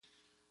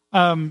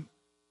Turn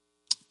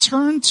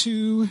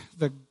to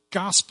the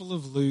Gospel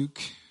of Luke,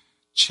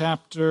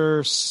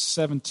 chapter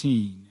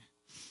 17,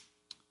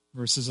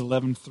 verses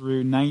 11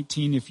 through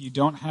 19. If you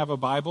don't have a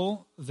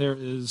Bible, there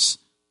is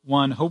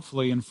one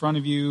hopefully in front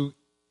of you,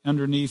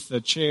 underneath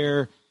the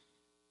chair,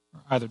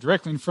 either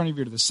directly in front of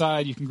you or to the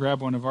side. You can grab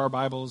one of our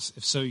Bibles.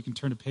 If so, you can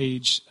turn to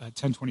page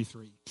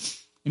 1023.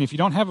 And if you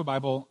don't have a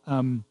Bible,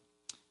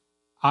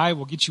 I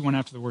will get you one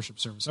after the worship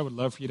service. I would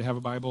love for you to have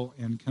a Bible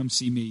and come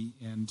see me,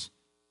 and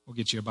we'll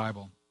get you a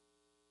Bible.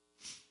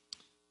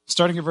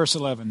 Starting at verse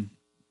 11.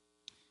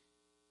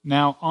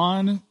 Now,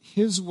 on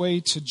his way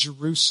to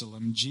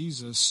Jerusalem,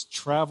 Jesus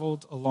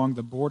traveled along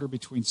the border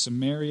between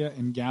Samaria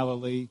and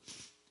Galilee.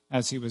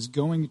 As he was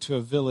going to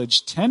a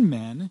village, 10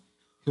 men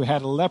who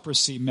had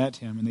leprosy met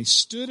him, and they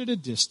stood at a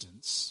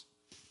distance.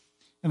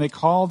 And they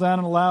called out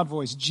in a loud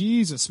voice,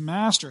 "Jesus,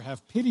 Master,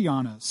 have pity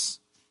on us."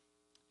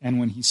 And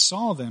when he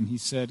saw them, he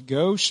said,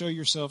 "Go show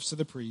yourselves to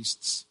the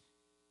priests."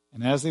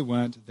 And as they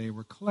went, they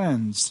were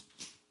cleansed.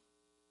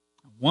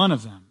 One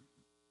of them,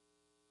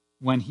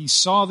 when he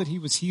saw that he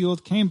was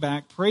healed, came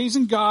back,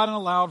 praising God in a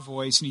loud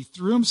voice, and he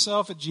threw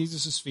himself at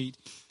Jesus' feet,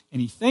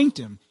 and he thanked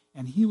him,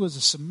 and he was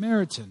a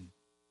Samaritan.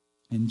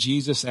 And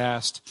Jesus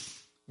asked,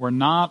 "Were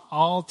not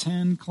all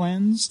 10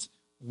 cleansed?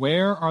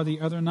 Where are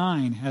the other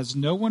 9? Has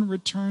no one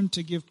returned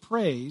to give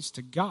praise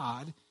to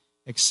God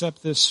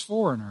except this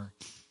foreigner?"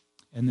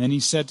 And then he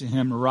said to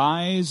him,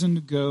 "Rise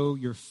and go,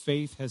 your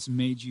faith has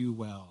made you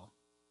well."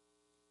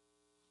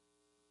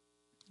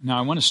 Now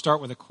I want to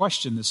start with a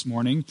question this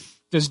morning.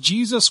 Does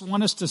Jesus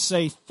want us to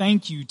say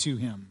thank you to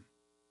him?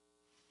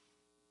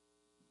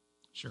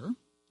 Sure.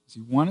 Does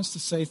he want us to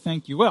say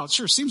thank you? Well, it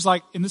sure seems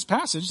like in this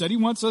passage that he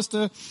wants us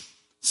to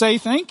say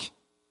thank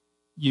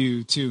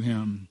you to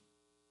him.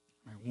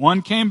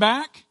 One came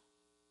back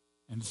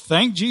and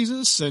thanked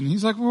Jesus, and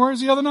he's like, "Well, where's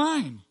the other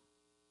 9?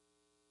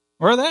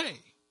 Where are they?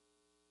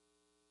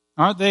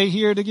 Aren't they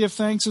here to give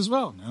thanks as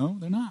well?" No,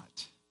 they're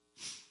not.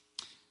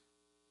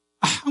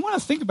 I want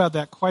to think about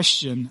that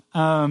question.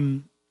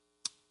 And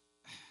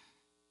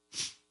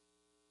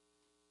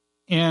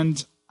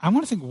I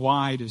want to think,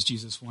 why does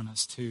Jesus want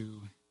us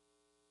to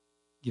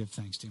give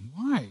thanks to him?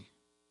 Why?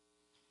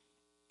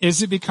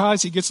 Is it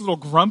because he gets a little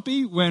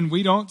grumpy when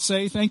we don't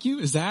say thank you?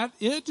 Is that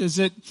it? Is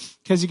it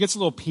because he gets a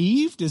little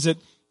peeved? Is it,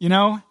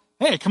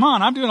 hey, come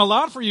on, I'm doing a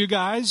lot for you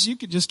guys. You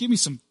could just give me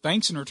some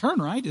thanks in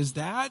return, right? Is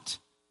that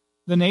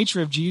the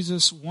nature of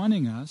Jesus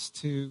wanting us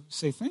to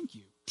say thank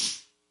you?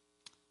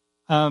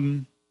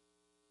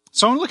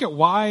 So I want to look at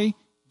why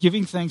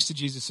giving thanks to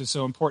Jesus is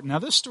so important. Now,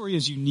 this story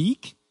is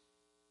unique.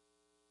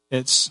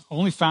 It's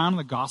only found in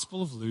the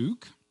Gospel of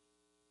Luke.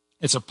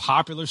 It's a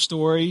popular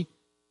story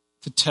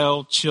to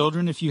tell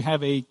children. If you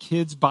have a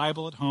kid's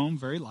Bible at home,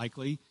 very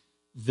likely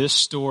this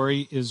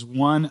story is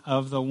one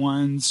of the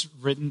ones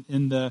written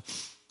in the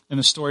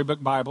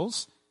storybook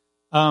Bibles.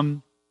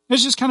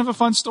 It's just kind of a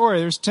fun story.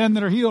 There's 10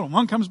 that are healed, and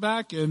one comes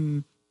back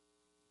and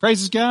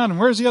praises God, and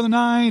where's the other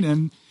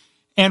 9?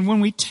 And when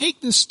we take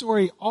this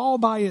story all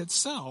by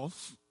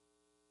itself,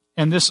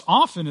 and this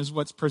often is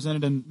what's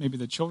presented in maybe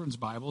the children's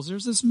Bibles,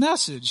 there's this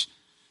message: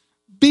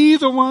 be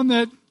the one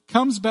that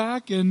comes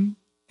back and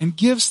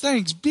gives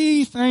thanks.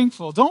 Be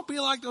thankful. Don't be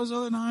like those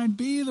other 9.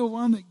 Be the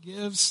one that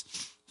gives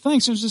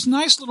thanks. There's this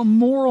nice little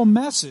moral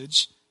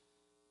message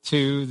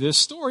to this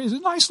story. It's a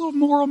nice little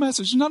moral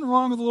message. There's nothing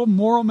wrong with a little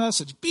moral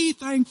message. Be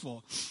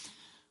thankful.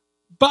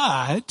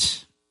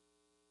 But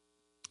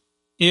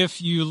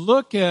if you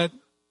look at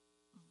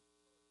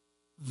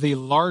the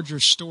larger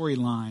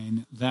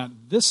storyline that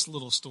this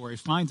little story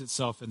finds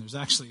itself in, there's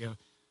actually a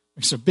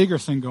bigger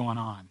thing going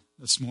on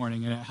this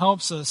morning, and it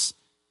helps us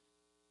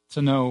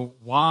to know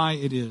why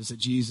it is that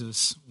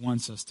Jesus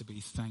wants us to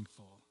be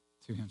thankful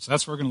to him. So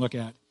that's what we're going to look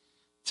at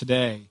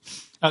today.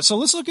 So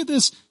let's look at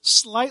this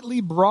slightly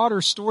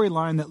broader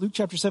storyline that Luke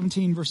chapter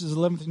 17, verses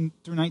 11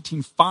 through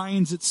 19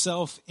 finds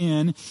itself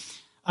in.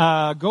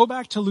 Go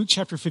back to Luke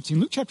chapter 15.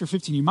 Luke chapter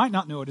 15, you might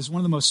not know it, is one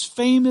of the most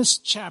famous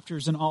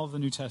chapters in all of the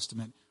New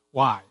Testament.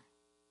 Why?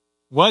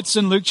 What's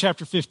in Luke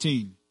chapter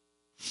 15?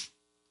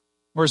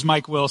 Where's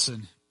Mike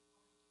Wilson?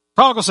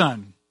 Prodigal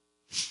son.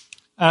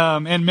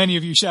 And many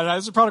of you shouted out,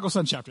 it's a prodigal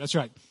son chapter. That's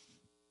right.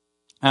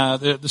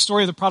 The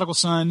story of the prodigal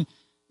son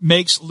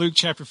makes Luke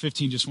chapter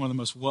 15 just one of the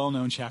most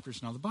well-known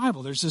chapters in all the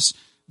Bible. There's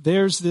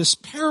this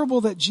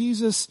parable that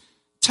Jesus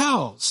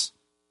tells.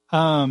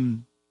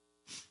 And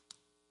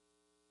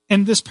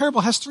this parable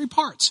has 3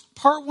 parts.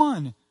 Part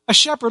 1, a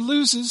shepherd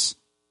loses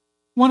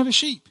one of his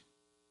sheep,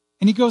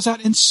 and he goes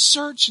out and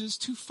searches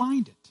to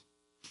find it.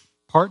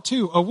 Part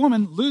 2, a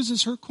woman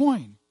loses her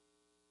coin.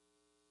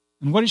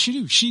 And what does she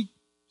do? She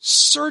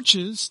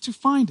searches to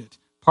find it.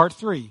 Part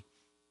 3,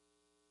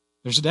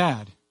 there's a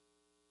dad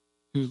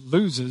who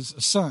loses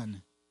a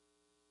son.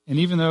 And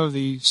even though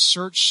the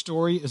search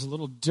story is a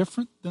little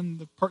different than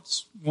the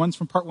ones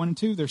from part 1 and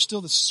 2, there's still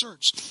the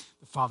search.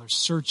 The father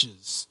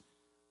searches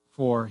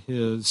for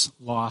his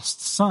lost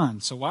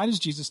son. So why does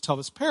Jesus tell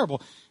this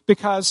parable?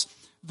 Because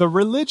the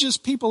religious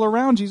people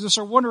around Jesus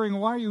are wondering,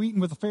 why are you eating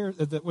with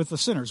the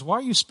sinners? Why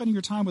are you spending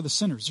your time with the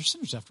sinners? They're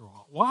sinners after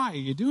all. Why are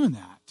you doing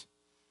that?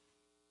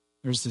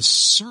 There's this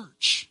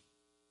search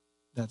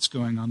that's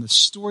going on, the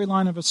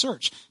storyline of a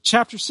search.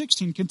 Chapter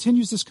 16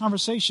 continues this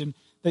conversation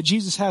that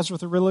Jesus has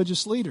with the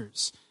religious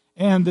leaders.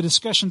 And the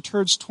discussion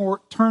turns towards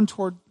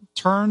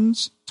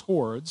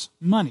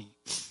money.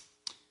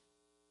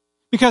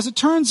 Because it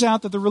turns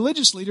out that the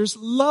religious leaders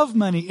love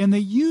money and they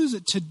use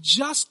it to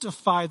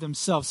justify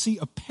themselves. See,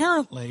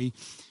 apparently,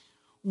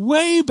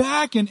 way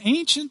back in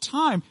ancient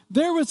time,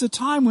 there was a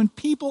time when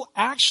people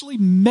actually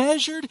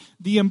measured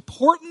the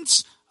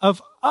importance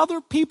of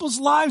other people's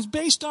lives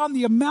based on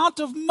the amount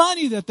of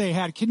money that they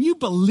had. Can you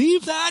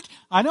believe that?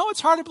 I know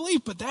it's hard to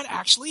believe, but that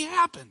actually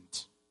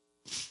happened.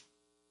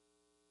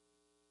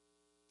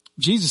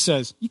 Jesus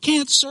says, you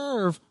can't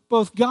serve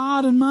both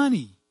God and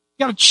money.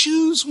 You got to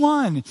choose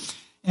one.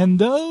 And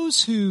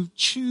those who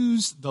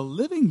choose the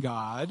living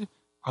God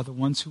are the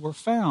ones who are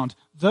found.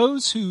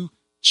 Those who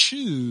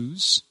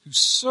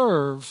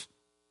serve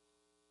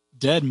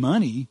dead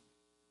money,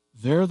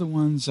 they're the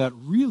ones that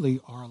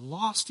really are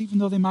lost, even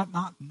though they might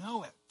not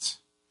know it.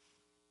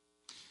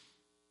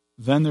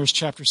 Then there's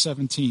chapter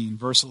 17,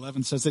 verse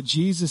 11 says that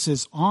Jesus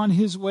is on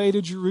his way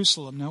to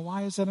Jerusalem. Now,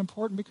 why is that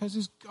important? Because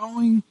he's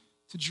going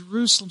to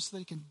Jerusalem so that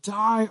he can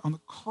die on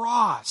the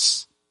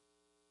cross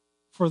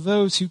for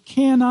those who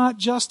cannot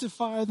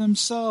justify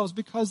themselves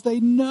because they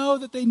know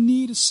that they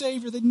need a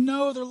Savior. They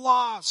know they're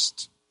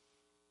lost.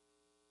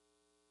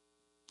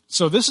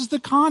 So this is the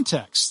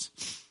context.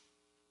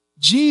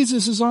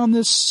 Jesus is on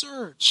this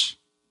search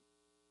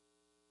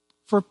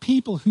for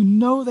people who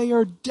know they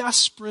are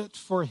desperate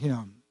for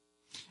him.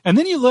 And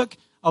then you look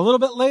a little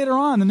bit later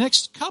on, the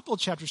next couple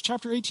chapters,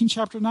 chapter 18,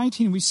 chapter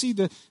 19, we see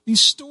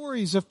these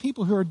stories of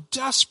people who are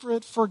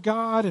desperate for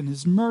God and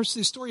his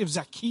mercy. The story of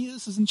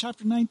Zacchaeus is in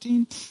chapter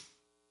 19,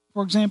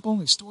 for example.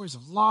 These stories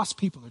of lost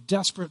people who are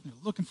desperate and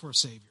they're looking for a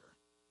Savior.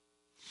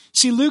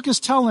 See, Luke is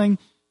telling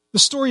the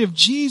story of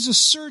Jesus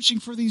searching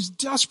for these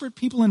desperate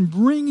people and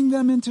bringing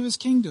them into his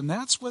kingdom.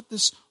 That's what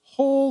this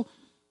whole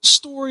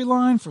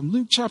storyline from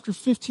Luke chapter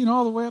 15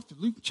 all the way up to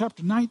Luke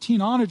chapter 19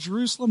 on to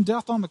Jerusalem,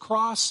 death on the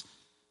cross.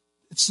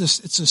 It's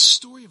a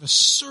story of a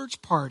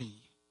search party.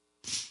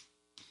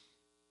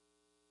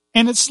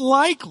 And it's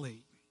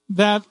likely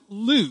that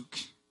Luke,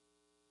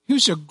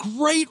 who's a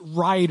great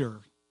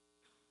writer,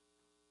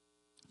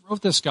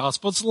 wrote this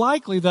gospel. It's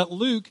likely that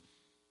Luke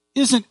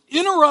isn't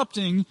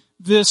interrupting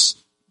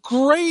this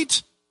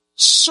great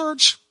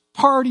search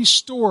party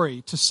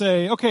story to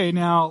say, okay,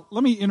 now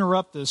let me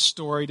interrupt this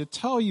story to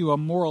tell you a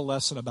moral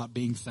lesson about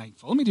being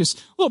thankful. Let me just,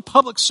 a little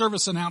public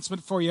service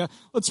announcement for you.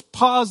 Let's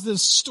pause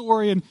this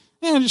story and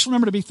just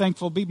remember to be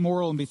thankful, be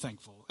moral, and be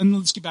thankful. And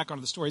let's get back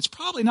onto the story. It's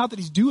probably not that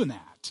he's doing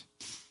that.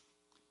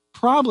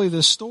 Probably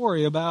this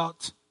story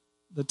about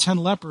the 10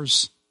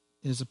 lepers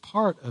is a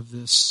part of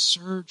this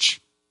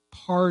search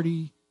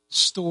party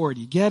story.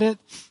 Do you get it?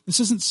 This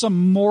isn't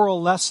some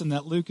moral lesson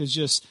that Luke is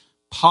just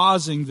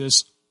pausing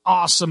this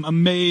awesome,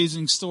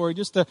 amazing story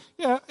just to,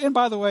 and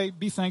by the way,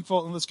 be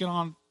thankful and let's get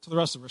on to the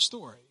rest of our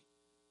story.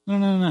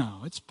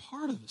 No. It's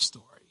part of the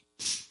story.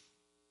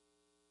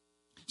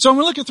 So I'm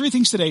going to look at three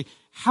things today.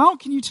 How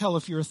can you tell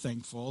if you're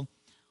thankful?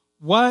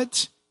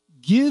 What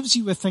gives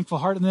you a thankful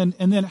heart?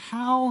 And then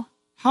how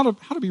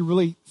to be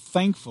really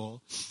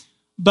thankful,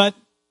 but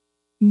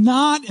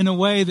not in a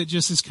way that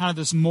just is kind of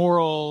this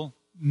moral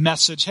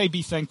message. Hey,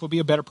 be thankful, be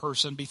a better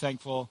person, be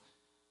thankful.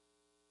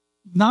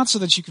 Not so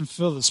that you can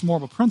fulfill this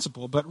moral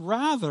principle, but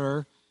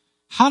rather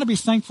how to be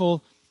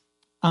thankful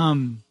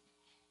in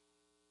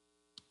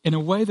a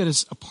way that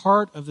is a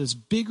part of this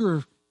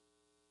bigger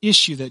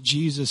issue that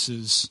Jesus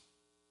is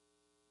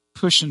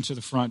pushing to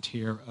the front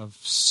here of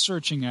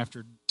searching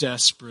after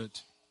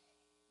desperate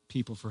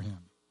people for him.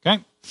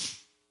 Okay?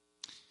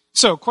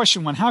 So,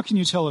 question one, how can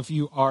you tell if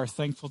you are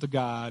thankful to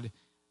God?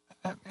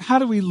 How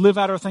do we live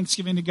out our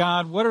thanksgiving to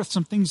God? What are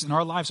some things in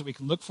our lives that we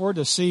can look for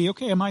to see,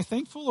 okay, am I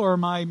thankful or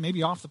am I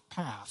maybe off the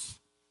path?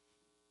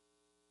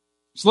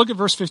 So look at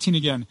verse 15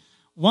 again.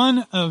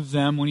 One of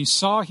them, when he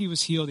saw he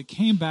was healed, he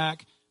came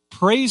back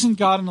praising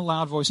God in a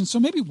loud voice. And so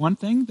maybe one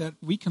thing that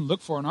we can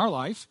look for in our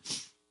life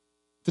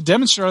to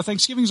demonstrate our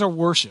thanksgiving is our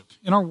worship.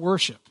 In our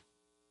worship.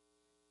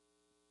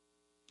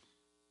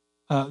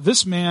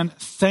 This man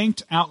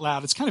thanked out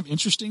loud. It's kind of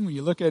interesting when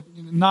you look at,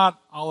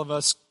 not all of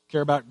us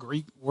care about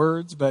Greek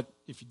words, but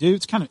if you do,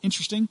 it's kind of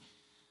interesting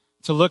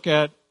to look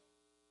at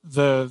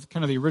the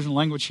kind of the original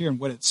language here and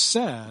what it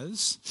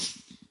says.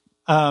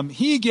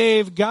 He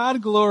gave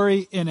God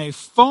glory in a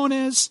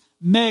phones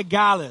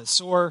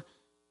megalis, or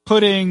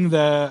putting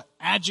the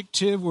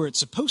adjective where it's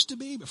supposed to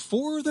be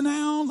before the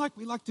noun, like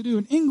we like to do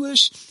in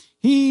English.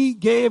 He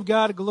gave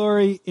God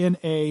glory in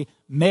a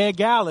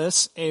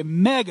megalis, a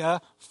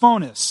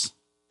megaphonus,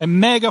 a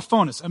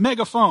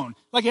megaphone,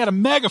 like he had a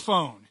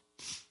megaphone.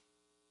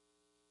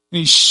 And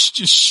he's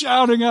just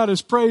shouting out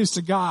his praise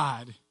to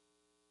God.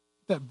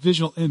 That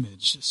visual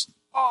image, just,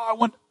 I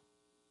want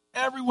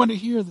everyone to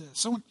hear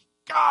this. I want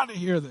God to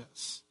hear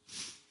this.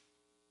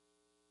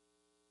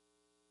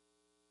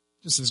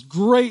 just this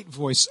great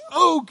voice.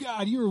 Oh,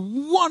 God, you're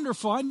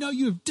wonderful. I know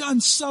you have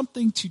done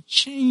something to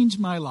change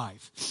my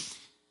life.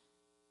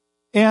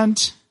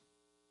 And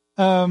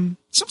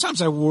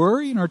sometimes I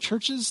worry in our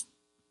churches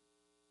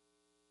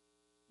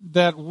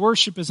that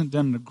worship isn't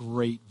done in a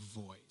great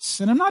voice.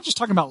 And I'm not just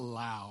talking about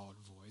loud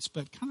voice,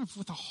 but kind of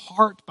with a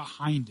heart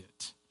behind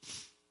it.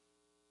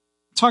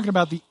 I'm talking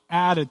about the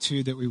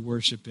attitude that we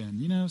worship in.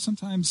 You know,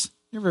 sometimes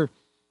you ever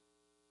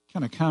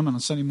kind of come on a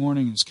Sunday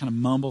morning and just kind of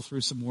mumble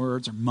through some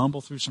words or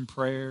mumble through some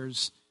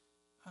prayers.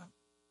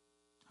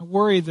 I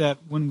worry that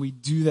when we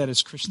do that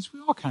as Christians, we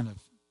all kind of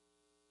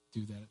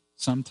do that at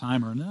some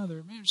time or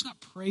another. Man, it's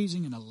not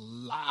praising in a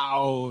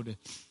loud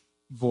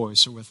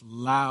voice or with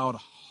loud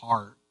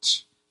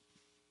heart.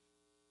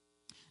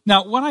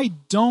 Now, what I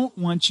don't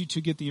want you to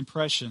get the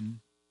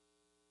impression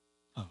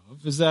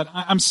of is that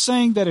I'm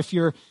saying that if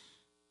you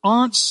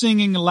aren't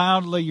singing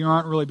loudly, you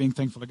aren't really being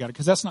thankful to God,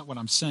 because that's not what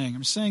I'm saying.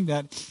 I'm saying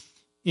that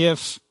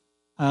if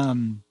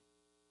you're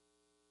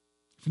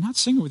not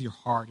singing with your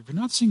heart, if you're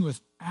not singing with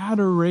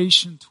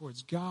adoration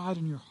towards God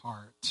in your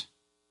heart,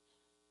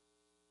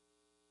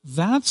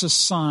 that's a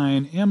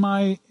sign, am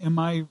I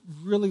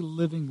really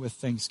living with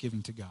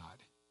thanksgiving to God?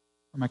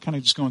 Or am I kind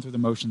of just going through the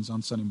motions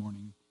on Sunday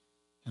morning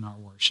in our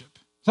worship?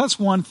 So that's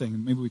one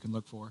thing maybe we can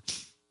look for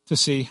to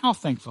see how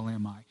thankful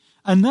am I.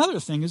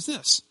 Another thing is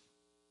this.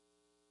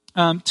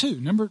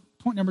 Point number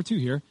 2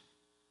 here.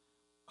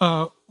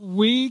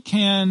 We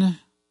can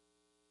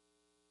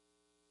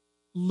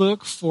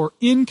look for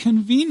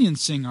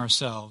inconveniencing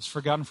ourselves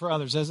for God and for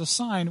others as a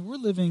sign we're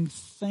living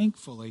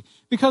thankfully.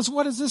 Because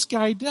what does this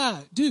guy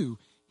do?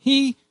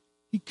 He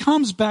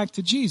comes back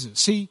to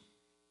Jesus.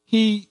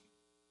 He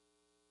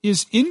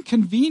is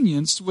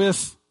inconvenienced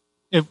with,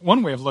 if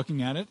one way of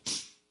looking at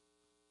it,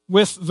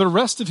 with the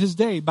rest of his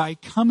day by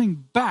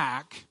coming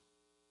back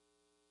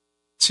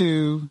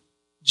to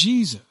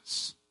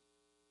Jesus.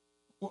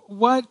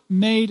 What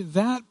made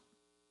that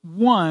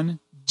one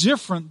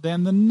different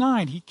than the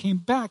 9? He came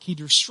back. He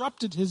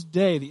disrupted his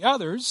day. The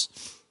others,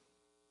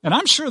 and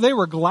I'm sure they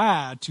were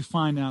glad to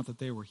find out that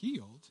they were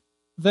healed.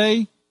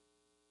 They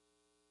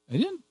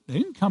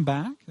didn't come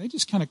back. They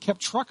just kind of kept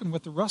trucking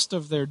with the rest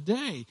of their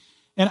day.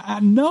 And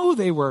I know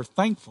they were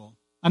thankful.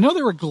 I know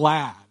they were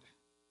glad.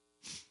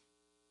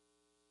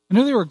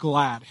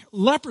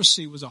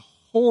 Leprosy was a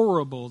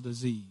horrible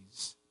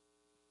disease,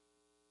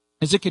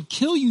 as it could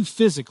kill you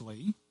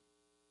physically.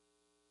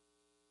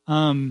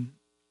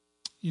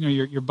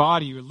 Your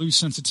body, you would lose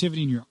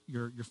sensitivity in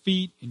your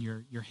feet and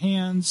your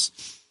hands.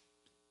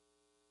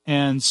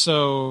 And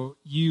so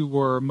you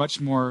were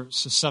much more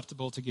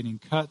susceptible to getting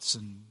cuts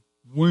and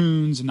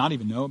wounds and not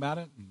even know about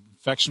it. And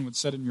infection would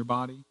set in your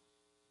body.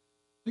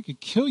 It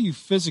could kill you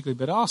physically,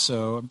 but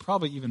also, and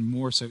probably even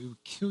more so, it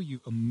would kill you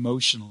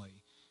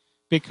emotionally.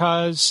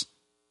 Because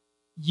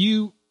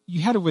you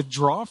had to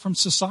withdraw from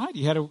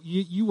society.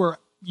 You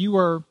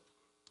were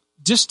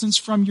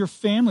distanced from your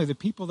family, the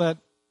people that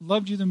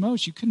loved you the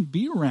most. You couldn't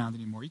be around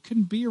anymore. You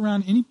couldn't be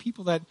around any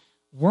people that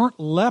weren't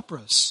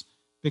leprous,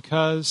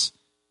 because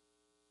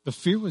the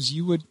fear was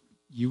you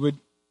would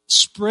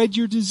spread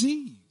your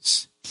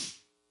disease.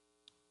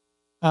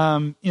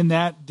 In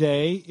that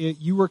day,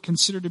 you were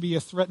considered to be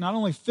a threat not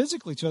only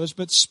physically to others,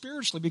 but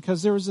spiritually,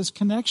 because there was this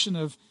connection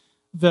of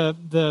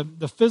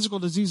the physical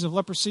disease of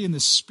leprosy and the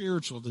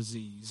spiritual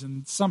disease.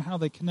 And somehow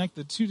they connect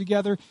the two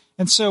together.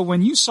 And so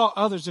when you saw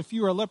others, if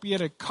you were a leper, you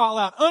had to call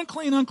out,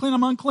 unclean, unclean,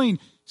 I'm unclean.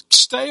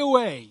 Stay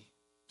away.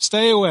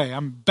 Stay away.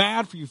 I'm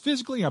bad for you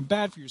physically. I'm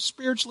bad for you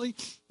spiritually.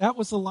 That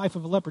was the life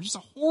of a leper. Just a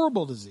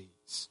horrible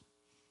disease.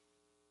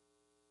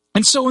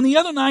 And so when the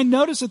other 9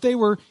 noticed that they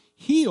were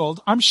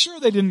healed, I'm sure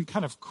they didn't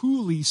kind of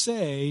coolly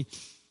say,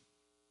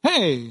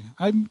 hey,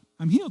 I'm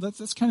healed.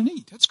 That's kind of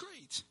neat. That's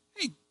great.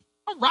 Hey,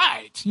 all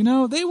right.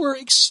 They were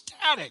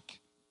ecstatic.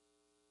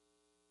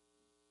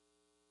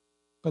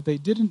 But they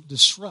didn't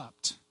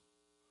disrupt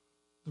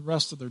the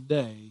rest of their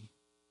day.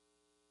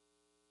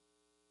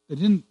 They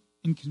didn't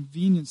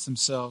inconvenience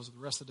themselves the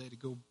rest of the day to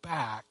go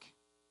back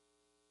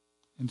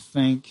and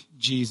thank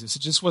Jesus.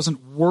 It just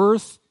wasn't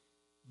worth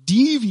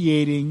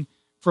deviating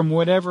from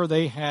whatever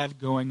they had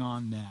going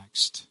on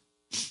next.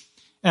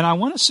 And I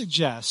want to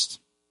suggest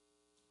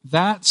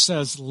that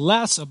says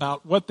less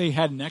about what they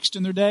had next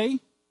in their day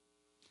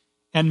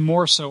and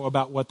more so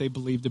about what they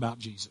believed about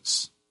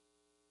Jesus.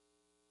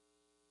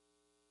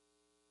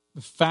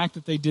 The fact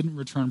that they didn't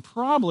return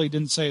probably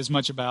didn't say as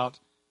much about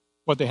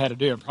what they had to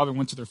do. It probably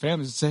went to their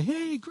families and say,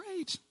 hey,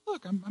 great,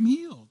 look, I'm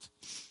healed.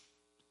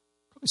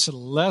 Probably said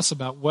less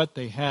about what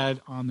they had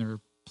on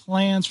their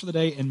plans for the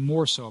day and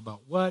more so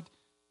about what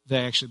they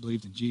actually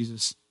believed in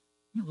Jesus.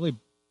 They didn't really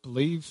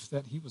believe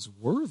that he was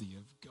worthy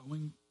of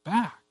going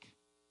back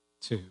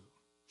to.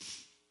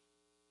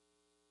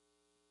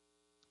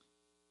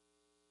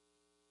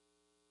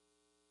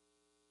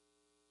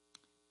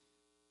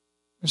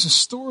 There's a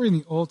story in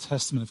the Old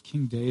Testament of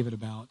King David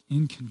about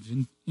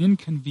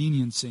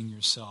inconveniencing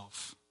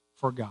yourself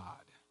for God.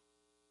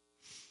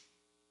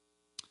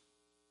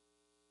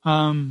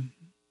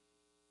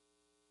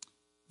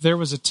 There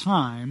was a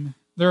time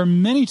there are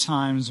many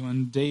times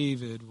when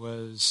David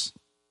was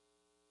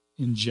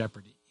in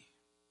jeopardy.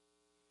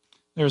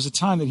 There was a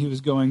time that he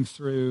was going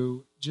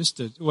through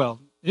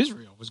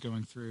Israel was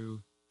going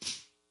through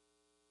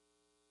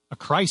a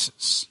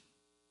crisis.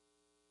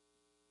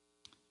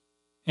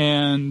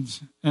 And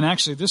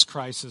actually this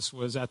crisis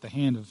was at the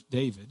hand of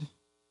David.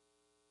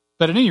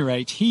 But at any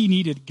rate, he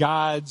needed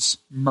God's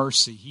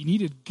mercy. He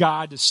needed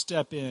God to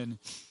step in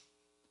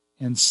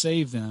and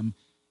save them.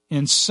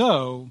 And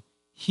so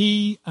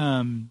he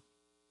was out.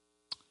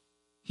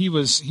 He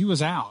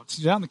was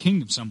out in the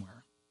kingdom somewhere.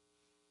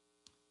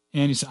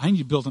 And he said, I need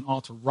to build an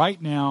altar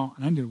right now,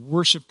 and I need to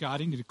worship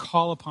God. I need to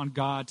call upon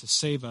God to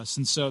save us.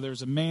 And so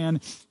there's a man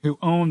who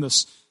owned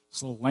this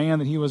little land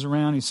that he was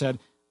around. He said,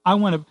 I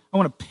want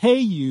to pay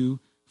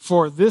you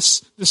for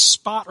this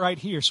spot right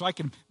here so I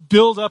can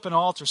build up an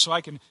altar, so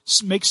I can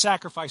make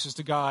sacrifices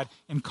to God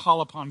and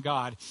call upon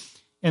God.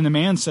 And the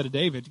man said to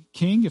David,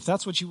 King, if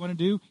that's what you want to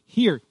do,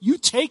 here, you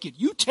take it.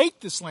 You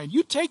take this land.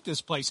 You take this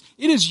place.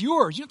 It is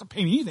yours. You don't have to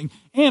pay me anything.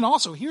 And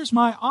also, here's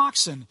my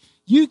oxen.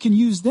 You can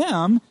use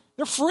them.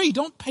 They're free.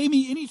 Don't pay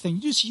me anything.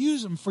 You just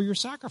use them for your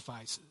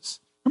sacrifices.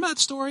 Remember that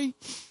story?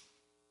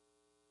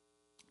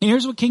 And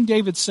here's what King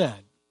David said.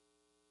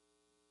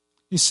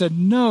 He said,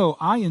 no,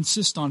 I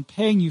insist on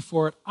paying you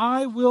for it.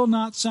 I will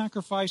not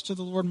sacrifice to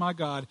the Lord my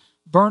God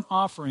burnt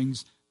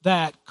offerings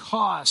that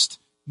cost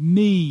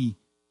me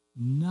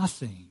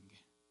nothing.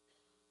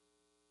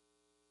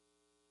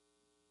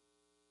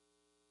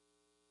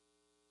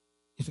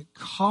 If it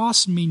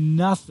costs me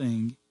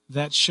nothing,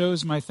 that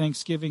shows my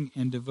thanksgiving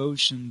and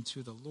devotion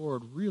to the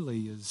Lord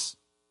really it's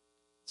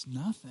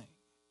nothing.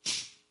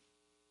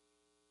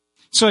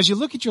 So as you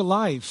look at your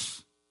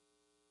life,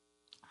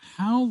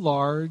 how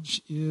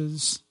large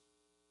is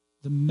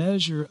the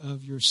measure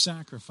of your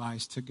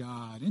sacrifice to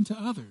God and to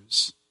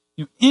others?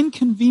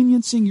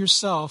 Inconveniencing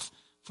yourself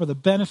for the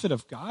benefit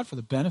of God, for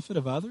the benefit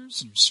of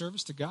others, and your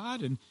service to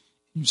God and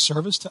your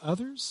service to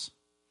others.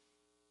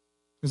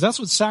 Because that's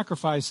what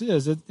sacrifice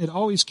is. It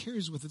always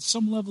carries with it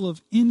some level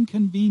of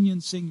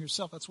inconveniencing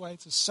yourself. That's why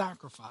it's a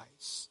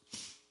sacrifice.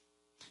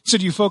 So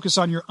do you focus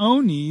on your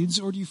own needs,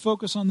 or do you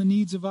focus on the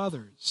needs of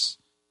others?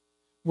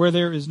 Where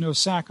there is no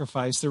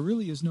sacrifice, there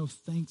really is no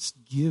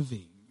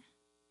thanksgiving.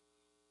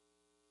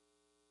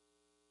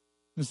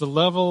 There's the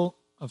level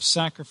of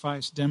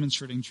sacrifice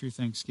demonstrating true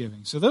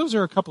thanksgiving. So those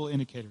are a couple of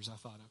indicators I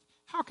thought of.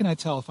 How can I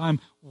tell if I'm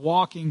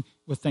walking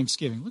with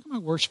thanksgiving? Look at my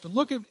worship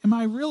and am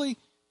I really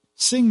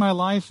seeing my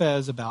life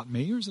as about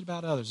me, or is it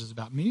about others? Is it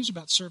about me, or is it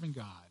about serving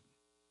God?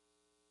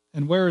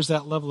 And where is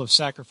that level of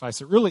sacrifice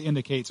that really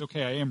indicates,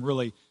 okay, I am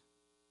really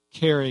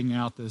carrying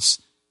out this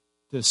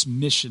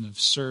mission of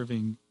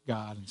serving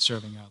God and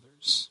serving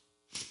others?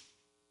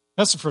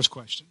 That's the first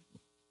question.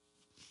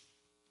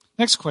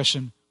 Next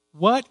question,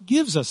 what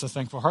gives us a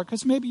thankful heart?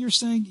 Because maybe you're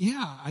saying,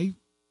 yeah, I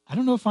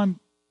don't know if I'm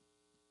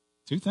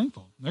too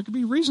thankful. There could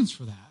be reasons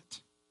for that.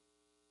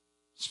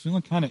 Just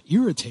feeling kind of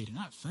irritated,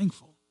 not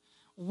thankful.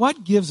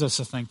 What gives us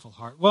a thankful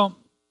heart? Well,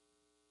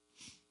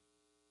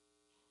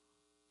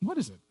 what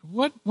is it?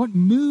 What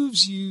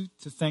moves you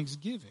to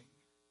thanksgiving?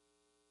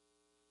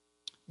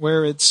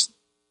 Where it's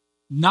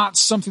not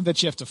something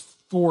that you have to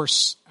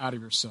force out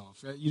of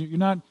yourself. You're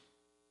not.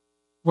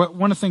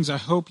 One of the things I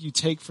hope you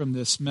take from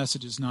this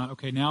message is not,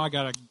 okay, now I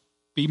got to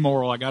be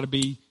moral. I got to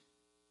be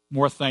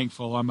more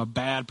thankful. I'm a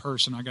bad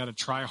person. I got to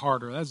try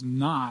harder. That's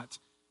not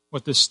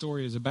what this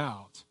story is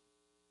about.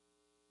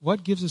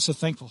 What gives us a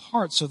thankful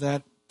heart so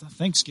that the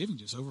thanksgiving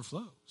just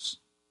overflows?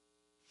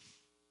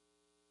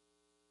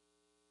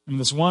 I mean,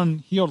 this one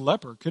healed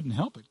leper couldn't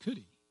help it, could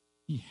he?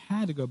 He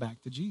had to go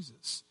back to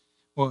Jesus.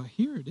 Well,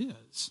 here it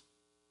is.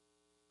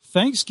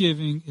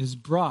 Thanksgiving is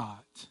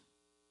brought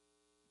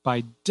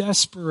by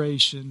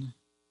desperation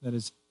that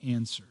is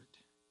answered.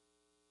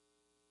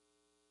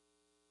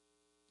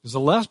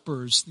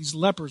 Because these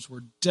lepers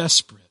were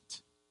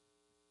desperate.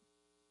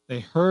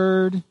 They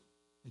heard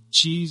that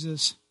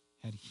Jesus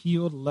had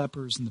healed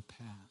lepers in the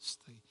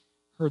past. They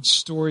heard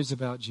stories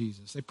about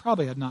Jesus. They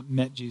probably had not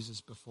met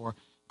Jesus before.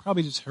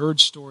 Probably just heard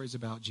stories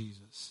about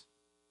Jesus.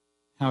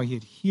 How he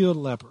had healed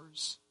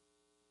lepers.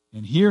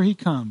 And here he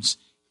comes.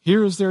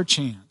 Here is their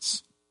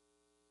chance.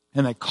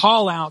 And they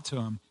call out to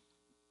him,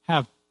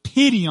 have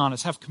pity on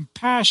us, have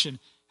compassion,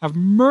 have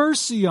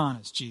mercy on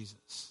us,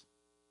 Jesus.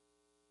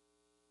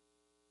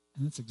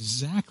 And that's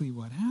exactly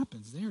what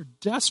happens. They are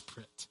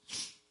desperate.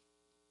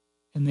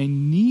 And they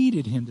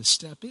needed him to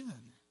step in.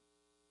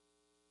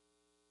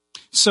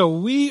 So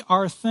we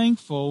are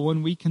thankful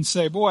when we can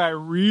say, boy, I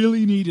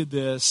really needed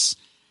this,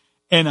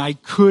 and I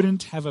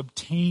couldn't have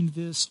obtained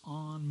this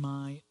on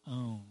my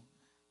own.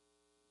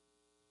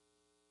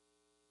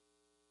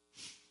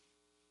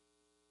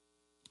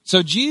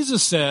 So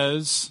Jesus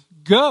says,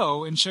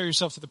 go and show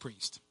yourself to the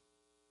priest.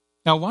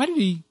 Now, why did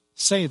he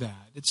say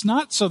that? It's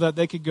not so that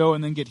they could go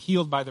and then get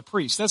healed by the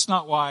priest. That's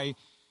not why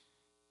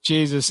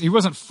he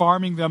wasn't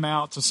farming them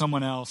out to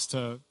someone else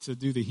to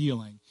do the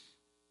healing.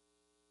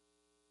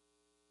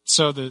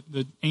 So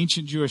the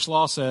ancient Jewish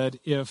law said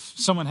if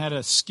someone had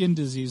a skin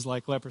disease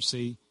like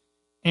leprosy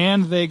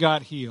and they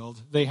got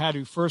healed, they had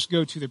to first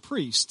go to the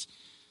priest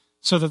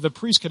so that the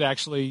priest could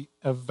actually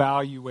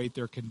evaluate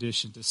their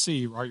condition to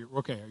see, are you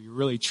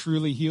really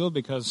truly healed?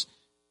 Because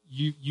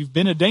you've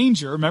been a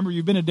danger. Remember,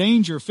 you've been a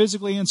danger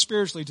physically and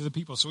spiritually to the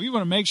people. So we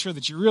want to make sure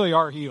that you really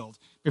are healed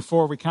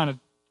before we kind of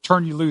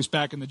turn you loose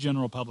back in the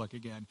general public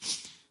again.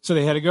 So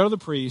they had to go to the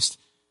priest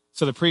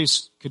so the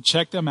priest could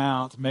check them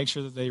out to make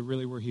sure that they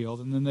really were healed.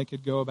 And then they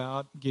could go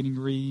about getting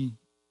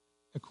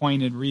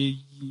reacquainted,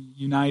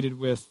 reunited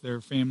with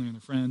their family and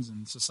their friends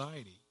and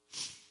society.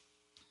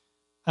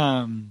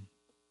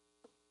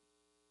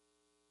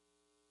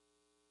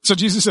 So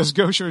Jesus says,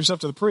 go show yourself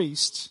to the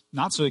priest,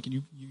 not so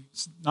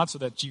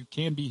that you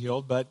can be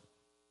healed, but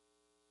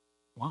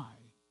why?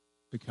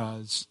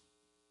 Because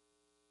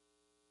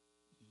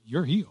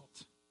you're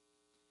healed.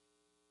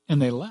 And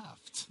they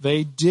left.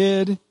 They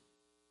did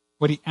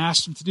what he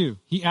asked them to do.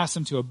 He asked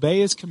them to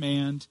obey his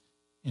command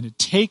and to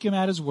take him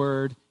at his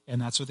word,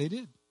 and that's what they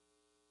did.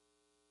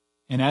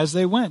 And as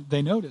they went,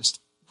 they noticed,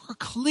 we're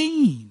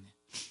clean.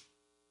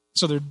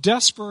 So their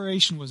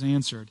desperation was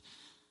answered.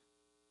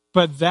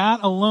 But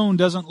that alone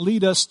doesn't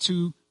lead us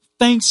to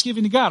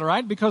thanksgiving to God,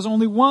 right? Because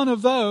only one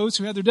of those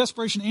who had their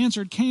desperation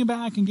answered came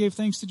back and gave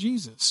thanks to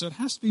Jesus. So it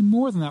has to be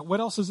more than that.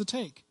 What else does it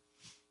take?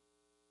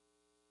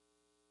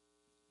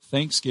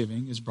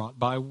 Thanksgiving is brought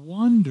by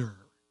wonder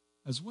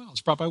as well.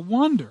 It's brought by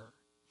wonder.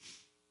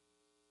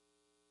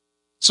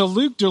 So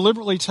Luke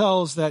deliberately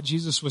tells that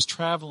Jesus was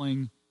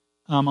traveling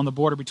on the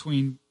border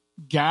between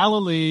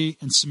Galilee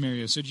and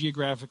Samaria. So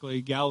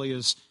geographically, Galilee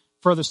is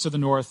furthest to the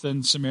north,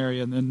 then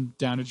Samaria, and then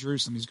down to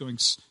Jerusalem. He's going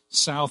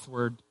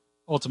southward,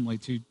 ultimately,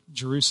 to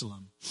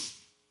Jerusalem.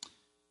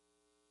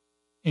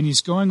 And he's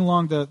going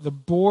along the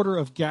border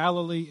of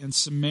Galilee and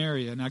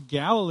Samaria. Now,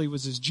 Galilee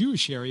was this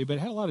Jewish area, but it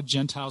had a lot of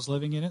Gentiles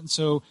living in it. And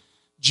so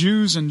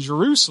Jews in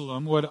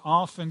Jerusalem would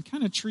often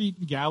kind of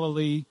treat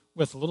Galilee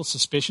with a little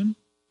suspicion.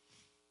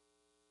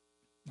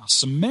 Now,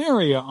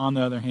 Samaria, on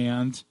the other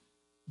hand,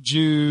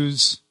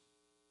 Jews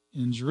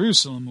in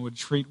Jerusalem would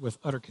treat with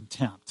utter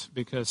contempt,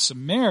 because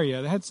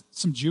Samaria, they had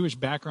some Jewish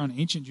background,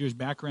 ancient Jewish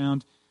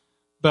background,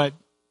 but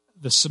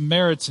the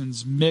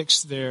Samaritans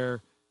mixed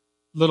their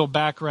little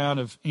background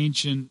of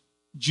ancient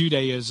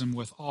Judaism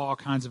with all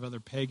kinds of other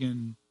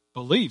pagan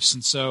beliefs.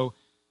 And so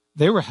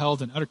they were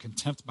held in utter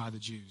contempt by the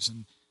Jews.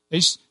 And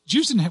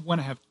Jews didn't want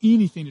to have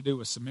anything to do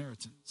with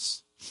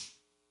Samaritans.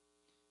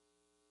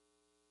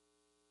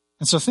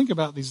 And so think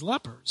about these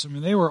lepers. I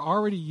mean, they were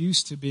already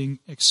used to being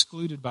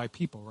excluded by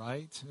people,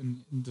 right?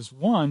 And this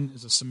one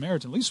is a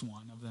Samaritan. At least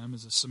one of them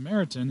is a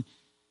Samaritan.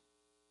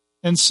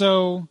 And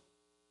so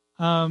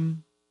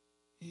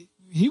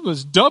he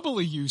was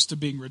doubly used to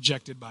being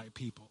rejected by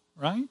people,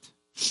 right?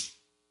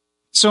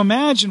 So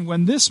imagine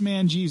when this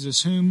man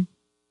Jesus, whom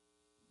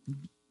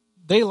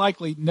they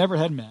likely never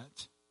had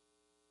met,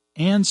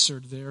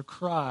 answered their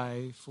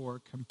cry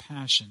for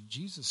compassion.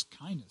 Jesus'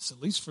 kindness,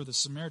 at least for the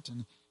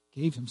Samaritan,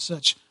 gave him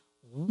such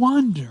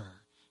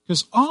wonder,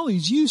 because all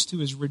he's used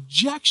to is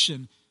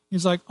rejection.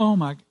 He's like, oh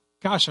my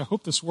gosh, I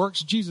hope this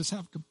works. Jesus,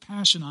 have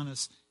compassion on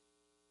us.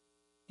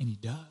 And he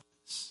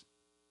does.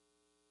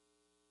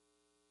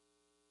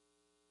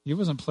 He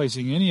wasn't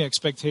placing any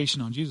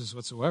expectation on Jesus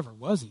whatsoever,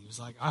 was he? He was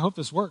like, I hope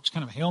this works.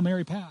 Kind of a Hail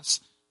Mary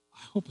pass. I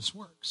hope this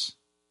works.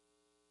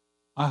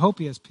 I hope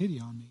he has pity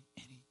on me.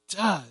 And he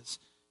does.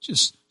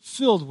 Just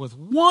filled with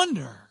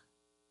wonder.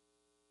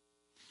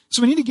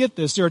 So we need to get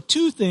this. There are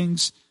two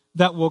things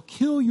that will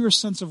kill your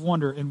sense of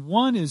wonder. And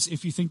one is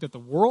if you think that the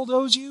world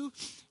owes you,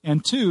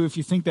 and two, if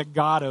you think that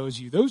God owes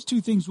you. Those two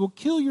things will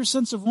kill your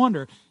sense of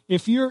wonder.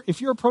 If your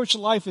approach to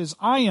life is,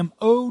 I am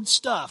owed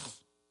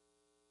stuff,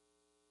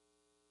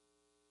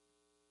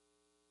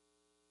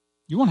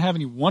 you won't have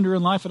any wonder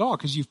in life at all,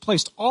 because you've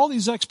placed all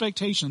these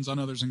expectations on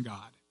others and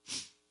God.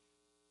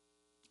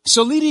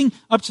 So leading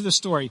up to the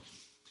story,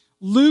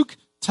 Luke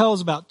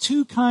tells about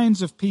two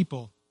kinds of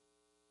people.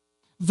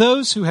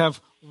 Those who have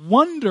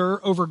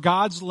wonder over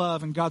God's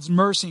love and God's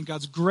mercy and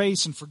God's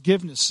grace and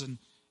forgiveness,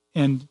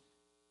 and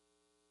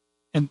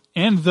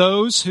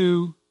those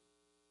who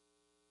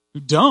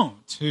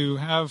don't, who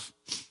have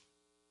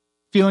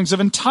feelings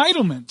of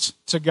entitlement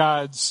to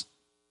God's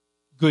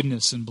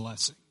goodness and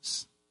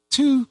blessings.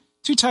 Two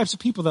types of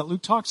people that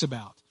Luke talks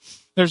about.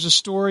 There's a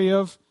story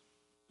of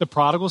the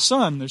prodigal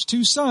son. There's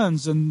two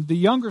sons, and the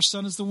younger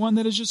son is the one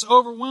that is just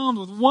overwhelmed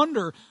with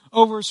wonder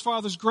over his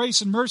father's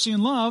grace and mercy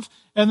and love.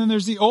 And then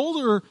there's the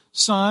older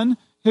son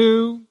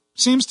who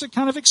seems to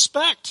kind of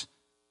expect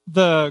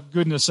the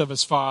goodness of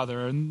his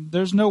father, and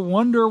there's no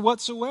wonder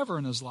whatsoever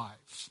in his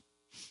life.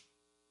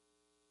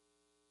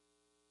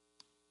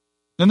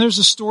 Then there's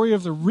the story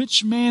of the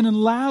rich man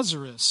and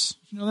Lazarus.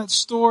 You know that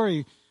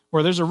story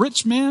where there's a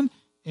rich man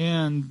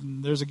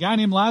and there's a guy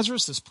named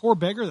Lazarus, this poor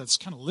beggar that's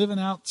kind of living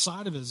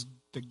outside of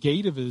the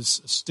gate of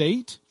his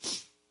estate.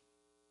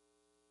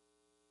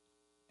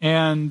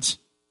 And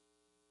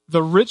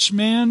the rich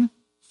man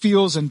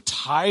feels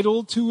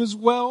entitled to his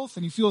wealth,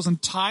 and he feels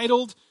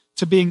entitled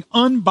to being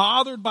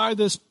unbothered by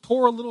this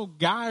poor little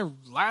guy,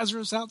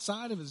 Lazarus,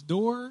 outside of his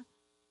door.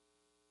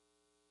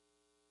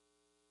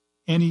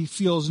 and he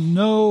feels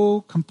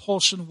no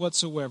compulsion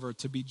whatsoever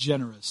to be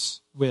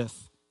generous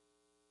with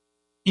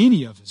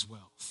any of his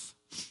wealth.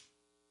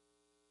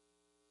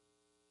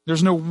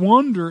 There's no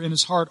wonder in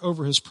his heart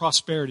over his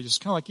prosperity. It's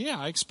kind of like, yeah,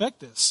 I expect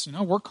this.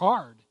 Work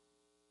hard.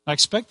 I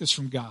expect this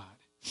from God.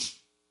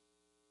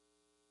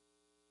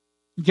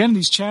 Again, in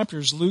these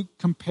chapters, Luke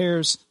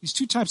compares these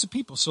two types of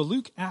people. So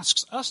Luke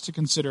asks us to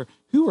consider,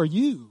 who are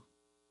you?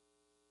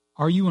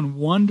 Are you in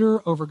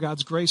wonder over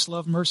God's grace,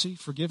 love, mercy,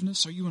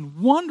 forgiveness? Are you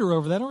in wonder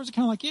over that? Or is it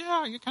kind of like,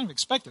 yeah, you kind of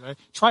expect it. I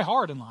try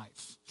hard in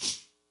life.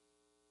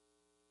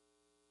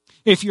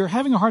 If you're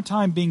having a hard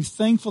time being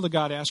thankful to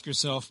God, ask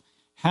yourself,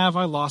 have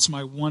I lost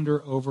my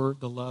wonder over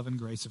the love and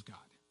grace of God?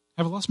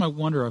 Have I lost my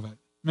wonder of it?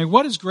 I mean,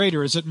 what is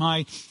greater? Is it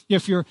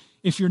if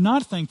you're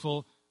not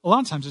thankful, a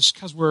lot of times it's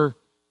because we're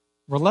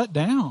let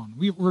down.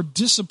 We're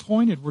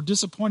disappointed. We're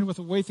disappointed with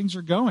the way things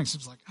are going. So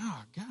it's like,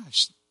 oh,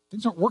 gosh,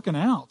 things aren't working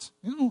out.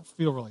 You don't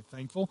feel really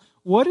thankful.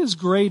 What is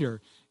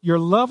greater, your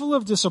level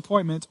of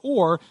disappointment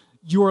or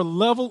your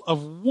level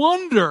of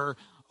wonder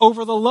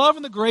over the love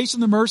and the grace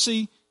and the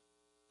mercy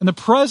and the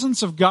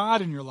presence of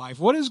God in your life?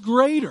 What is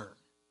greater?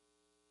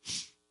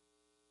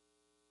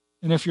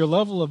 And if your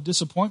level of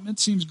disappointment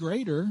seems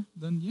greater,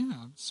 then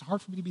yeah, it's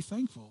hard for me to be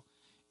thankful.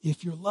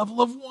 If your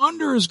level of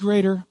wonder is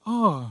greater,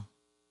 oh,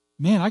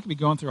 man, I could be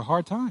going through a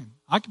hard time.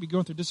 I could be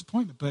going through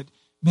disappointment, but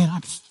man,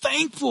 I'm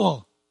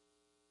thankful.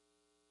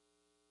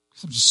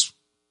 Because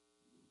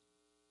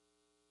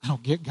I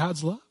don't get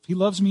God's love. He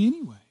loves me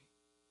anyway.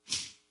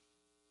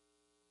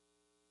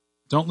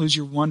 Don't lose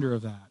your wonder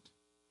of that.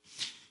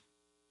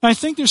 I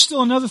think there's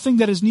still another thing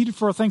that is needed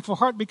for a thankful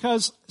heart,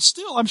 because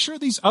still, I'm sure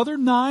these other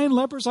 9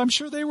 lepers, I'm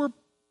sure they were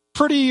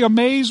pretty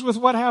amazed with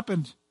what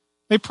happened.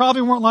 They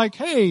probably weren't like,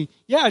 hey,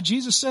 yeah,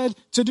 Jesus said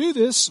to do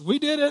this. We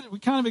did it. We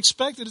kind of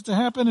expected it to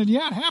happen. And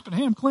yeah, it happened.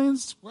 Hey, I'm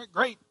cleansed.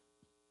 Great.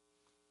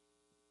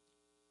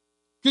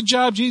 Good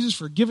job, Jesus,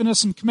 for giving us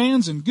some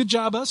commands, and good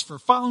job us for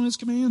following his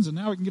commands, and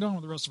now we can get on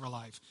with the rest of our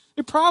life.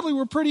 They probably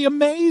were pretty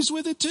amazed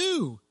with it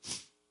too.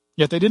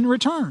 Yet they didn't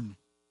return.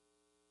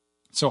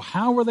 So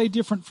how were they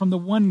different from the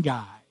one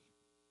guy?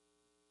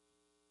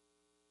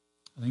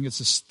 I think it's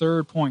this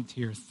third point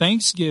here.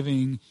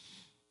 Thanksgiving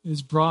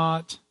is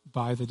brought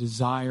by the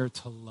desire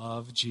to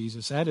love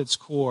Jesus. At its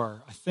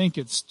core, I think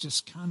it's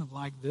just kind of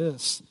like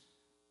this.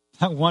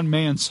 That one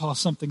man saw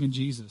something in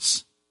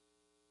Jesus.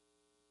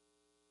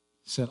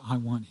 He said, I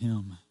want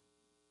him.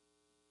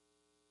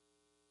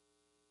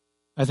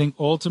 I think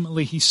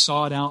ultimately he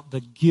sought out the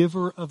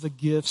giver of the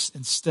gifts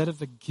instead of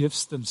the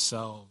gifts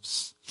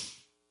themselves.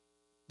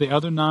 The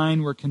other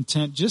 9 were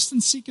content just in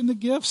seeking the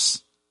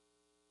gifts,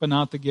 but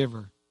not the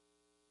giver.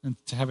 And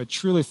to have a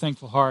truly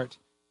thankful heart,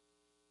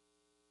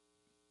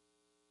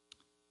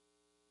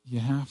 you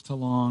have to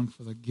long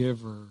for the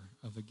giver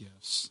of the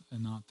gifts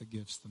and not the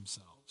gifts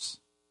themselves.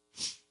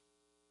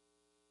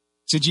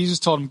 See, Jesus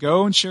told him,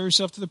 go and show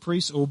yourself to the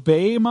priests,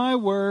 obey my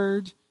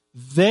word.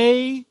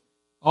 They,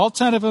 all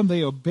 10 of them,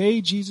 they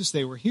obeyed Jesus.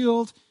 They were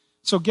healed.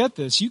 So get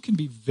this, you can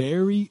be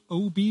very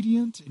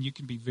obedient and you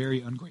can be very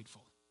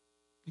ungrateful.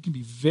 You can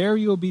be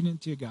very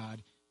obedient to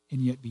God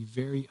and yet be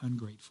very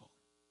ungrateful.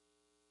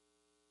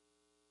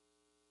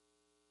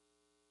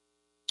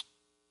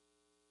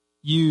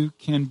 You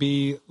can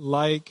be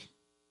like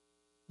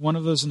one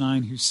of those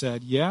 9 who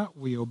said, yeah,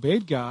 we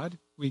obeyed God.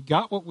 We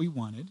got what we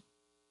wanted.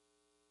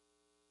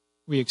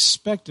 We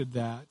expected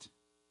that.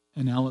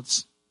 And now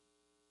let's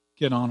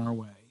get on our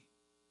way.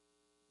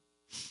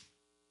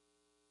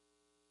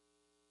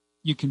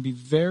 You can be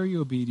very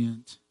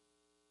obedient,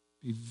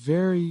 be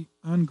very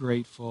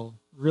ungrateful,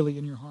 really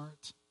in your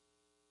heart.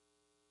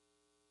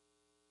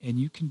 And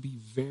you can be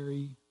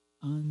very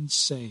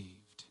unsaved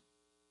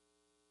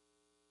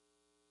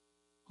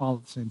all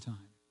at the same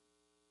time.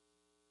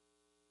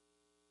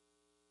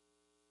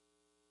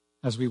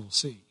 As we will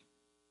see.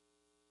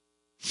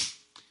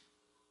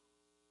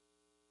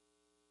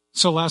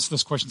 So last of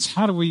those questions,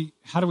 how do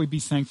we be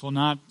thankful?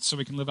 Not so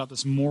we can live out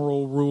this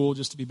moral rule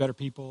just to be better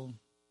people.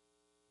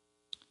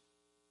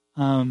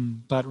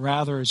 But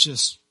rather it's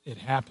just, it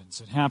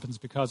happens. It happens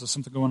because of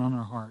something going on in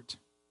our heart.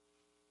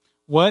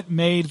 What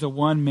made the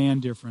one man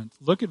different?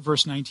 Look at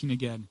verse 19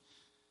 again.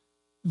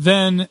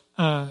 Then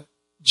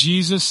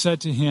Jesus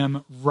said to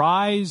him,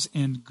 rise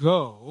and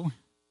go.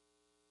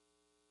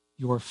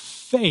 Your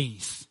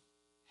faith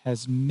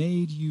has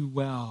made you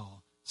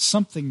well.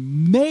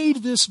 Something made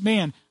this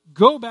man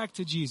go back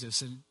to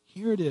Jesus. And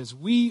here it is.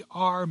 We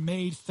are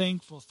made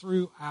thankful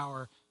through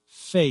our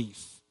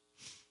faith.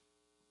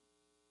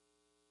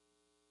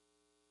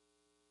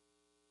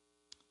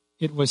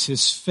 It was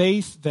his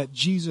faith that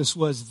Jesus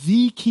was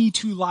the key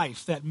to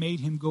life that made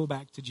him go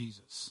back to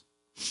Jesus.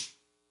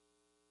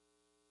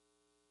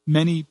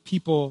 Many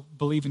people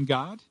believe in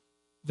God.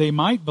 They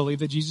might believe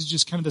that Jesus is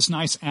just kind of this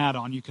nice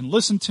add-on. You can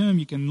listen to him.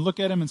 You can look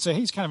at him and say,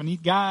 hey, he's kind of a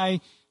neat guy,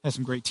 has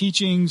some great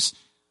teachings,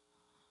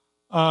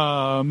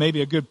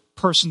 maybe a good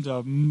person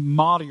to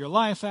model your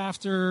life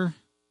after.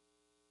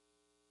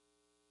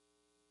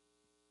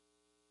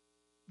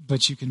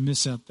 But you can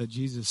miss out that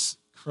Jesus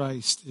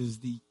Christ is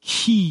the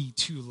key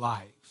to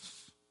life.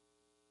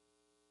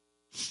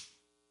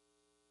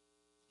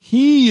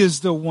 He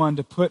is the one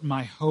to put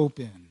my hope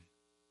in.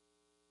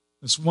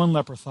 This one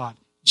leper thought,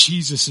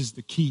 Jesus is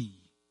the key.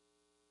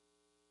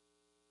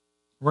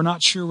 We're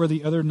not sure where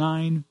the other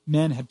 9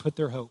 men had put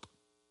their hope.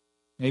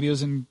 Maybe it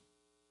was in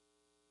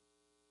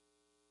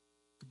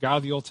the God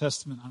of the Old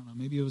Testament. I don't know.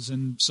 Maybe it was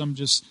in some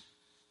just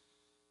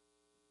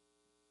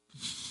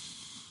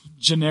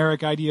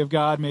generic idea of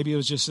God. Maybe it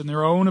was just in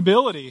their own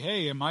ability.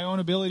 Hey, in my own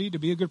ability to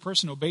be a good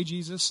person, obey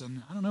Jesus.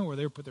 And I don't know where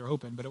they put their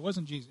hope in, but it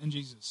wasn't in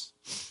Jesus.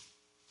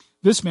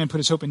 This man put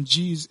his hope in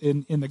Jesus,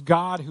 in the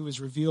God who is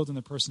revealed in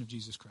the person of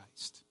Jesus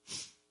Christ.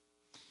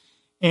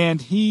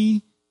 And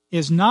he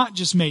is not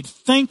just made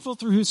thankful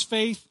through his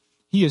faith,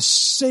 he is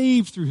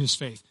saved through his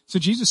faith. So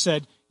Jesus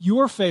said,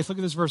 your faith, look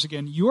at this verse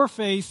again, your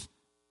faith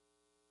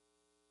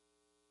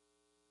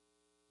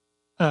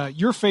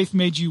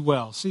made you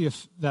well. See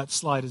if that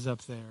slide is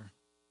up there.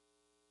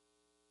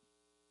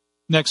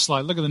 Next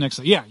slide, look at the next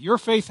slide. Yeah, your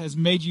faith has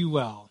made you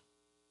well.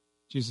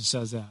 Jesus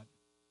says that.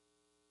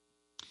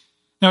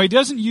 Now, he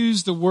doesn't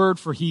use the word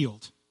for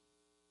healed.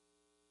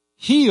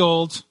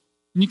 Healed,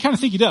 and you kind of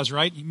think he does,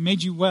 right? He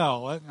made you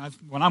well.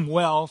 When I'm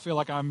well, I feel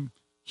like I'm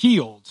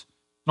healed.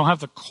 I don't have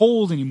the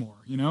cold anymore,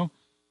 you know?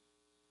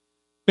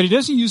 But he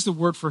doesn't use the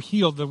word for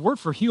healed. The word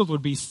for healed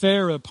would be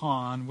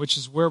therapon, which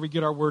is where we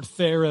get our word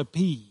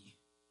therapy.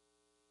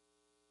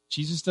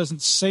 Jesus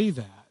doesn't say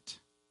that.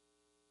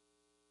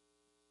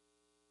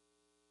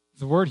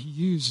 The word he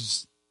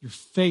uses, your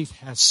faith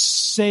has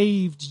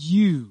saved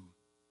you.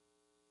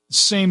 The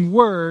same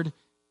word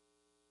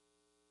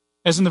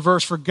as in the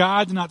verse, for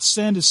God did not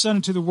send his Son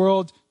into the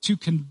world to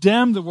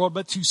condemn the world,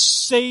 but to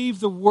save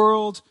the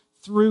world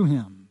through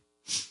him.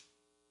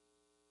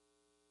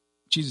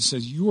 Jesus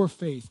says, your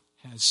faith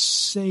has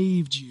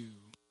saved you.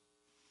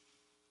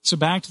 So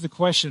back to the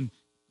question,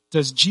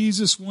 does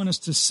Jesus want us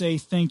to say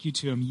thank you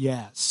to him?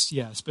 Yes,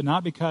 but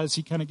not because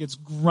he kind of gets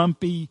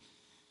grumpy,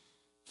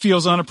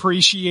 feels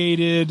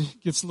unappreciated,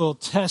 gets a little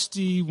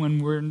testy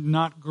when we're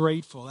not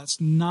grateful.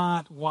 That's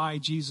not why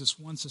Jesus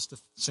wants us to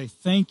say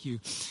thank you.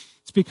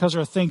 It's because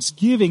our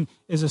thanksgiving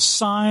is a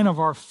sign of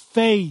our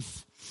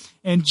faith.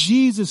 And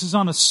Jesus is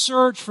on a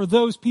search for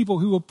those people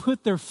who will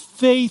put their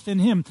faith in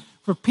him,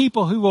 for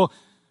people who will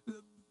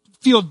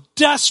feel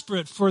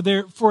desperate for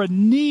a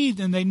need,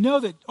 and they know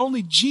that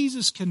only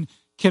Jesus can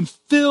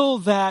fill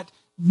that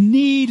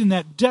need and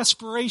that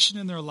desperation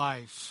in their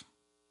life.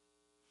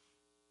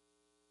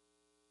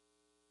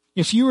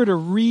 If you were to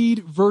read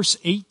verse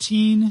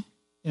 18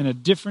 in a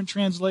different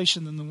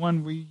translation than the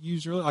one we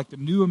used earlier, like the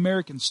New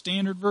American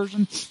Standard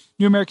Version,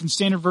 New American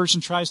Standard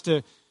Version tries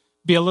to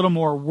be a little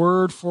more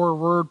word for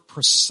word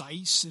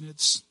precise in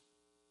its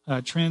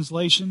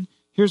translation.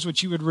 Here's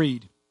what you would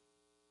read.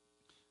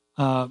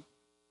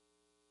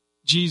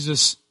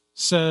 Jesus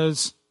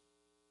says,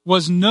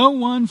 was no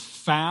one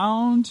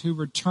found who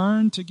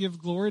returned to give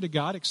glory to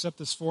God except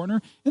this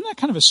foreigner? Isn't that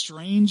kind of a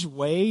strange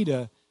way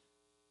to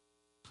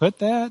put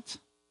that?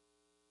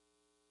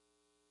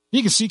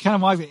 You can see kind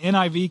of like the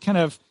NIV, kind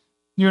of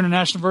New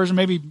International Version,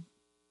 maybe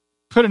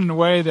put it in a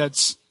way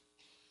that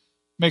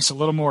makes a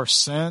little more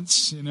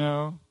sense, you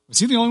know. Was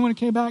he the only one who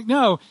came back?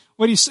 No.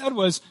 What he said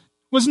was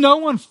no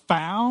one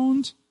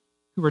found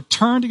who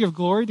returned to give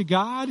glory to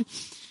God?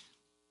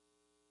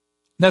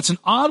 That's an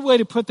odd way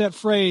to put that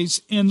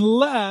phrase,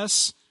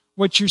 unless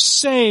what you're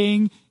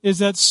saying is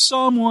that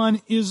someone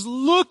is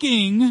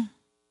looking.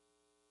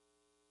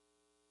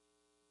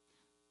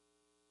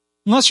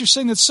 Unless you're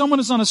saying that someone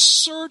is on a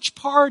search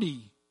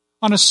party,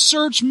 on a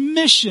search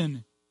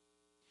mission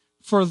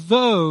for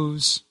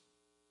those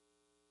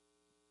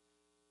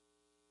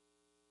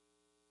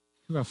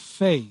who have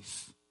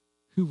faith,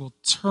 who will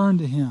turn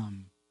to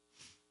him.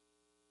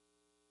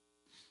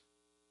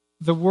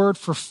 The word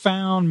for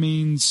found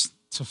means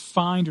to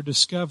find or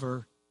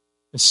discover,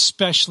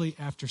 especially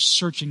after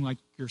searching, like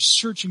you're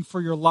searching for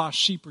your lost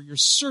sheep, or you're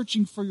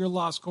searching for your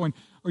lost coin,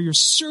 or you're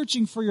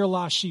searching for your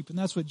lost sheep. And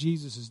that's what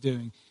Jesus is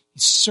doing.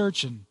 He's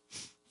searching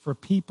for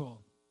people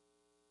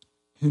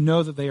who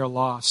know that they are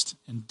lost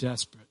and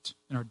desperate,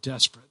 and are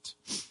desperate.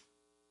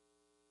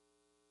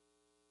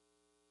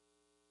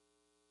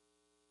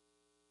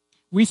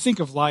 We think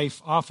of life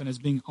often as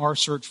being our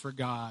search for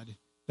God,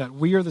 that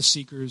we are the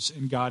seekers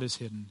and God is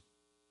hidden.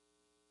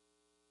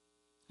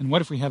 And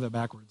what if we have that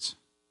backwards?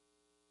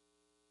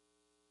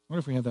 What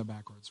if we have that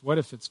backwards? What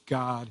if it's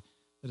God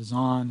that is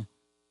on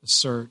the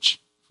search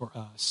for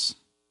us?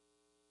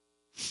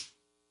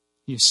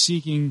 He is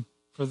seeking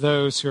for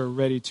those who are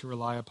ready to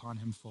rely upon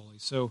him fully.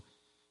 So,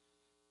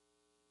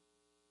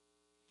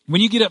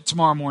 when you get up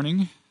tomorrow morning,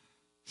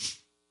 I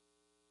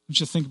want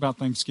you to think about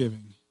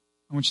Thanksgiving.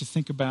 I want you to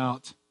think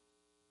about,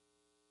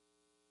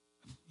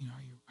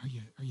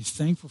 are you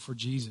thankful for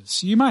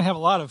Jesus? You might have a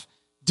lot of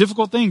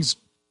difficult things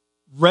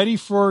ready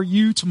for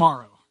you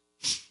tomorrow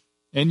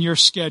in your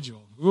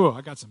schedule. Ooh,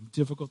 I got some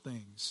difficult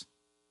things,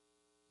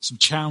 some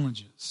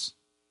challenges.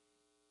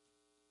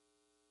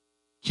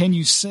 Can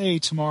you say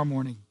tomorrow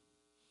morning,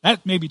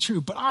 that may be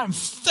true, but I'm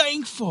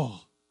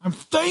thankful. I'm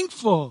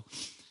thankful.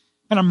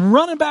 And I'm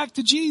running back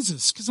to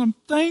Jesus because I'm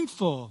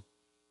thankful.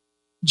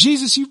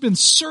 Jesus, you've been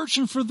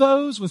searching for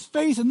those with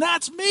faith, and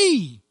that's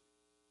me.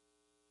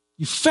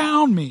 You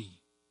found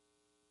me.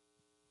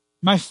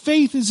 My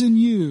faith is in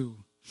you.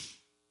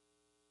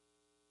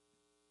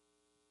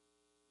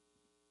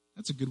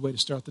 That's a good way to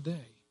start the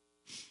day.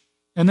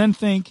 And then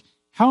think,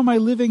 how am I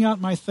living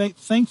out my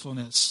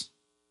thankfulness?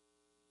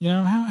 You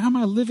know, how am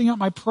I living out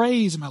my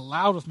praise? Am I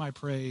loud with my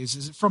praise?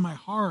 Is it from my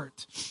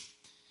heart?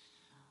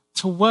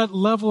 To what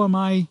level am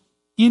I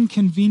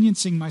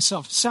inconveniencing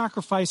myself,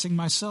 sacrificing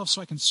myself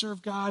so I can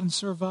serve God and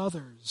serve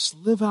others?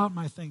 Live out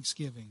my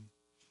thanksgiving.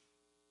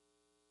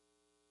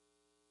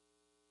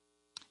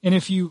 And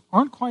if you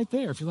aren't quite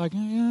there, if you're like,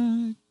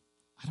 I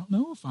don't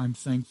know if I'm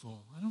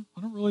thankful. I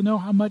don't really know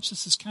how much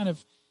this has kind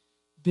of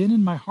been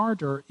in my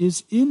heart or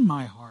is in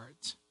my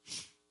heart.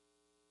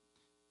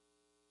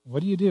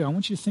 What do? I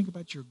want you to think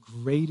about your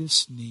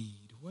greatest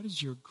need. What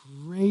is your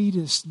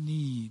greatest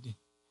need?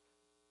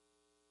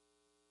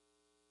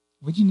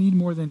 What do you need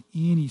more than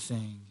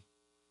anything?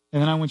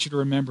 And then I want you to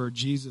remember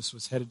Jesus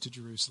was headed to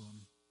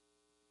Jerusalem.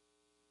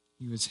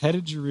 He was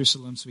headed to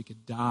Jerusalem so he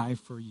could die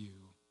for you.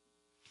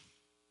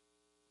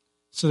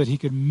 So that he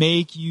could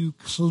make you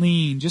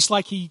clean. Just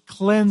like he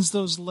cleansed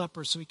those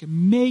lepers, so he could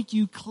make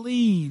you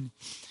clean.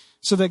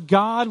 So that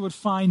God would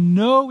find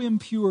no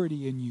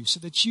impurity in you. So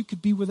that you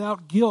could be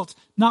without guilt.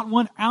 Not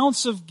 1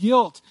 ounce of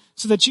guilt.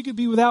 So that you could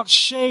be without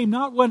shame.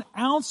 Not 1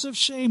 ounce of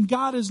shame.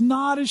 God is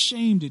not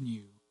ashamed in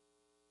you.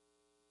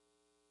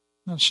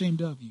 Not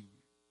ashamed of you.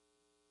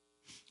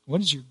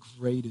 What is your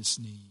greatest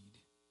need?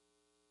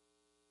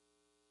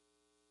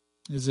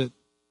 Is it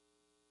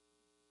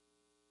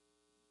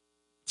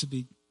to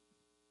be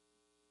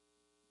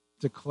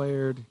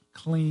declared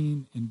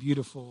clean and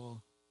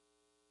beautiful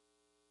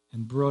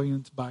and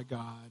brilliant by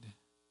God,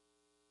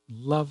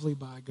 lovely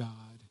by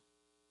God,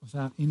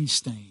 without any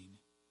stain,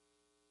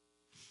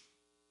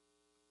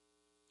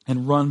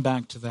 and run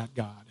back to that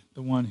God,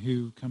 the one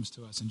who comes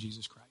to us in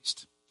Jesus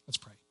Christ? Let's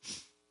pray.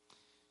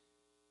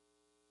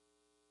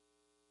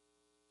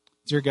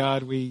 Dear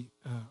God, we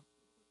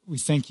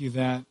thank you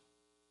that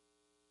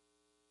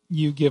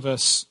you give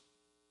us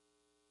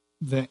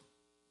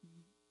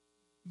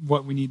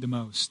what we need the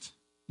most.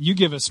 You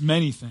give us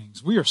many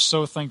things. We are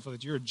so thankful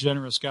that you're a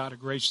generous God, a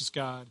gracious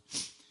God.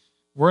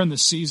 We're in the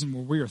season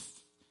where we are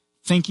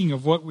thinking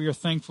of what we are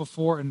thankful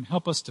for, and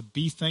help us to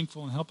be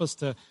thankful and help us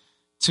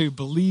to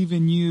believe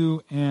in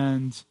you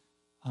and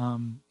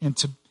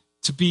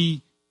to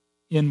be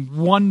in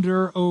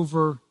wonder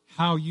over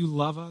how you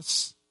love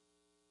us.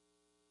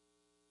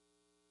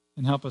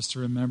 And help us to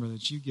remember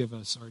that you give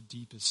us our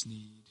deepest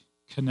need,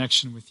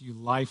 connection with you,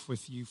 life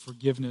with you,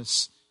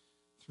 forgiveness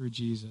through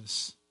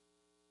Jesus.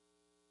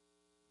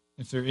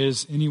 If there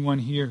is anyone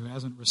here who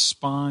hasn't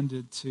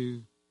responded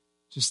to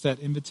just that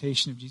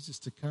invitation of Jesus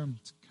to come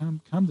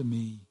to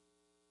me,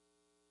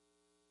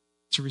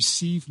 to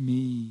receive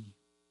me,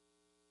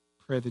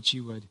 pray that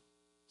you would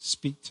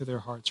speak to their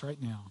hearts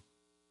right now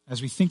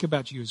as we think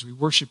about you, as we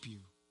worship you.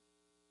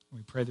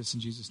 We pray this in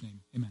Jesus'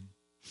 name. Amen.